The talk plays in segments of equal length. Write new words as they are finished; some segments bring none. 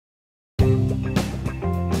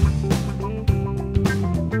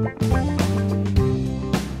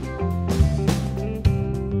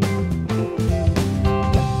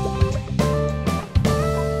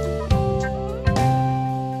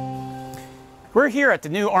We're here at the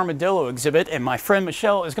new Armadillo exhibit, and my friend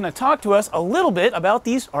Michelle is going to talk to us a little bit about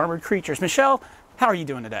these armored creatures. Michelle, how are you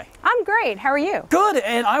doing today? I'm great. How are you? Good,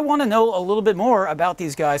 and I want to know a little bit more about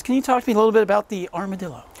these guys. Can you talk to me a little bit about the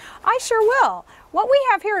Armadillo? I sure will. What we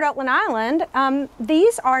have here at Oakland Island,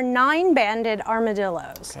 these are 9-banded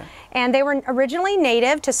armadillos. Okay. And they were originally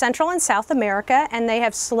native to Central and South America, and they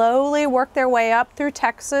have slowly worked their way up through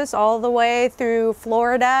Texas, all the way through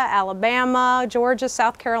Florida, Alabama, Georgia,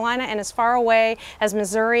 South Carolina, and as far away as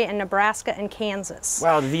Missouri and Nebraska and Kansas.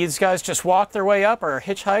 Wow, did these guys just walk their way up or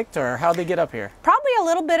hitchhiked, or how'd they get up here? Probably a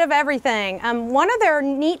little bit of everything. One of their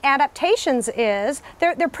neat adaptations is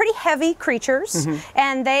they're pretty heavy creatures,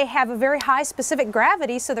 and they have a very high specific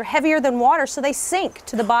gravity, so they're heavier than water, so they sink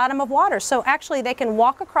to the bottom of water. So actually they can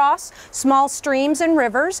walk across small streams and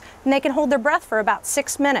rivers, and they can hold their breath for about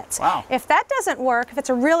 6 minutes. Wow. If that doesn't work, if it's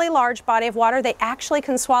a really large body of water, they actually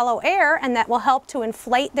can swallow air, and that will help to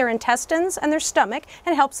inflate their intestines and their stomach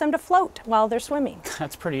and helps them to float while they're swimming.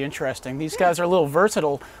 That's pretty interesting. These guys are a little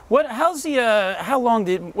versatile. What's their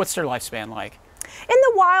lifespan like? In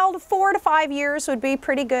the wild, 4 to 5 years would be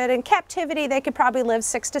pretty good. In captivity, they could probably live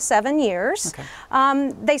 6 to 7 years.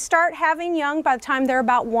 Okay. They start having young by the time they're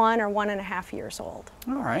about 1 or 1.5 years old.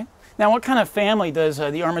 All right. Now, what kind of family does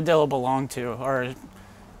the armadillo belong to? Or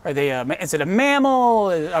are they? Is it a mammal?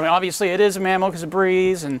 I mean, obviously it is a mammal because it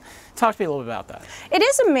breathes. And talk to me a little bit about that. It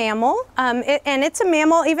is a mammal, and it's a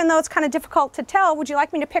mammal, even though it's kind of difficult to tell. Would you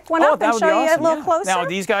like me to pick one up and show you a little closer? Now,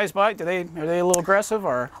 these guys bite? Are they a little aggressive,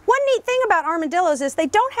 or? One neat thing about armadillos is they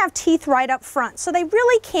don't have teeth right up front, so they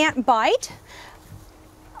really can't bite.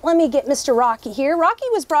 Let me get Mr. Rocky here. Rocky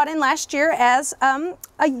was brought in last year as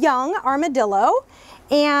a young armadillo.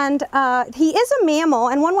 And he is a mammal,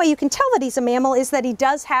 and one way you can tell that he's a mammal is that he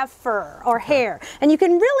does have fur or hair. And you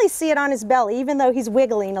can really see it on his belly, even though he's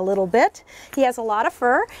wiggling a little bit. He has a lot of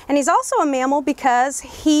fur, and he's also a mammal because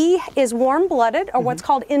he is warm-blooded, or what's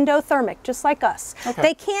called endothermic, just like us. Okay.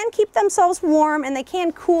 They can keep themselves warm, and they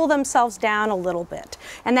can cool themselves down a little bit.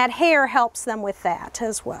 And that hair helps them with that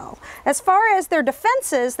as well. As far as their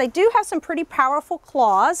defenses, they do have some pretty powerful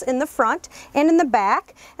claws in the front and in the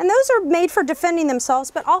back, and those are made for defending themselves,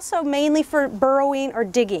 but also mainly for burrowing or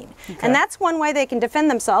digging. Okay. And that's one way they can defend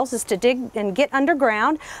themselves, is to dig and get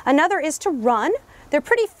underground. Another is to run. They're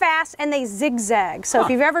pretty fast and they zigzag. So if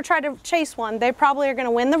you've ever tried to chase one, they probably are going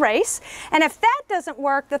to win the race. And if that doesn't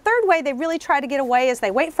work, the third way they really try to get away is they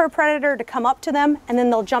wait for a predator to come up to them, and then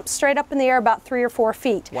they'll jump straight up in the air about 3 or 4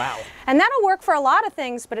 feet. Wow. And that'll work for a lot of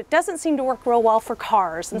things, but it doesn't seem to work real well for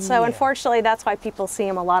cars. And so unfortunately, that's why people see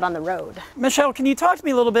them a lot on the road. Michelle, can you talk to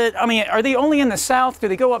me a little bit? I mean, are they only in the south? Do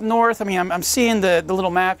they go up north? I mean, I'm seeing the little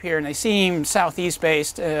map here, and they seem southeast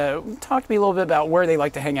based. Talk to me a little bit about where they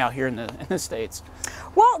like to hang out here in the States.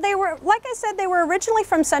 Well, they were, like I said, they were originally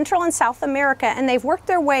from Central and South America, and they've worked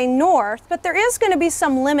their way north, but there is going to be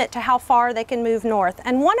some limit to how far they can move north.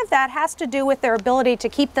 And one of that has to do with their ability to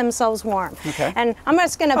keep themselves warm. Okay. And I'm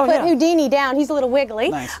just going to put Houdini down. He's a little wiggly.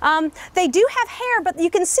 Nice. They do have hair, but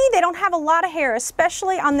you can see they don't have a lot of hair,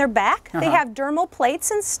 especially on their back. They have dermal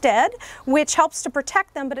plates instead, which helps to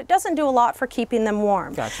protect them, but it doesn't do a lot for keeping them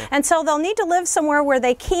warm. Gotcha. And so they'll need to live somewhere where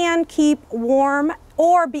they can keep warm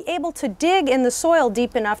or be able to dig in the soil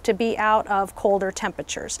deep enough to be out of colder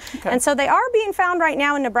temperatures. Okay. And so they are being found right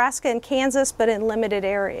now in Nebraska and Kansas, but in limited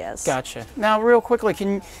areas. Gotcha. Now, real quickly,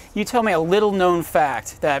 can you tell me a little known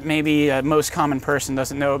fact that maybe a most common person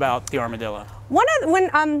doesn't know about the armadillo? When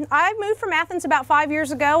I moved from Athens about 5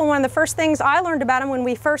 years ago, and one of the first things I learned about them when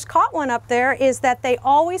we first caught one up there is that they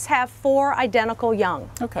always have 4 identical young.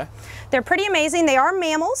 Okay. They're pretty amazing. They are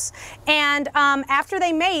mammals, and after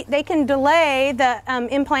they mate, they can delay the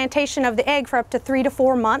implantation of the egg for up to 3 to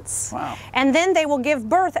 4 months. Wow. And then they will give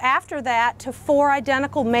birth after that to 4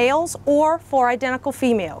 identical males or 4 identical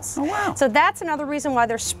females. Oh, wow. So that's another reason why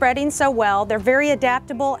they're spreading so well. They're very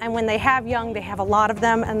adaptable, and when they have young, they have a lot of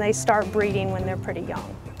them, and they start breeding when they're pretty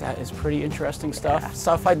young. That is pretty interesting stuff. Yeah.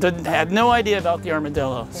 Stuff I had no idea about the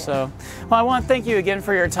armadillo. Yeah. So, well, I want to thank you again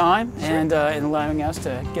for your time and allowing us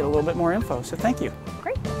to get a little bit more info. So thank you.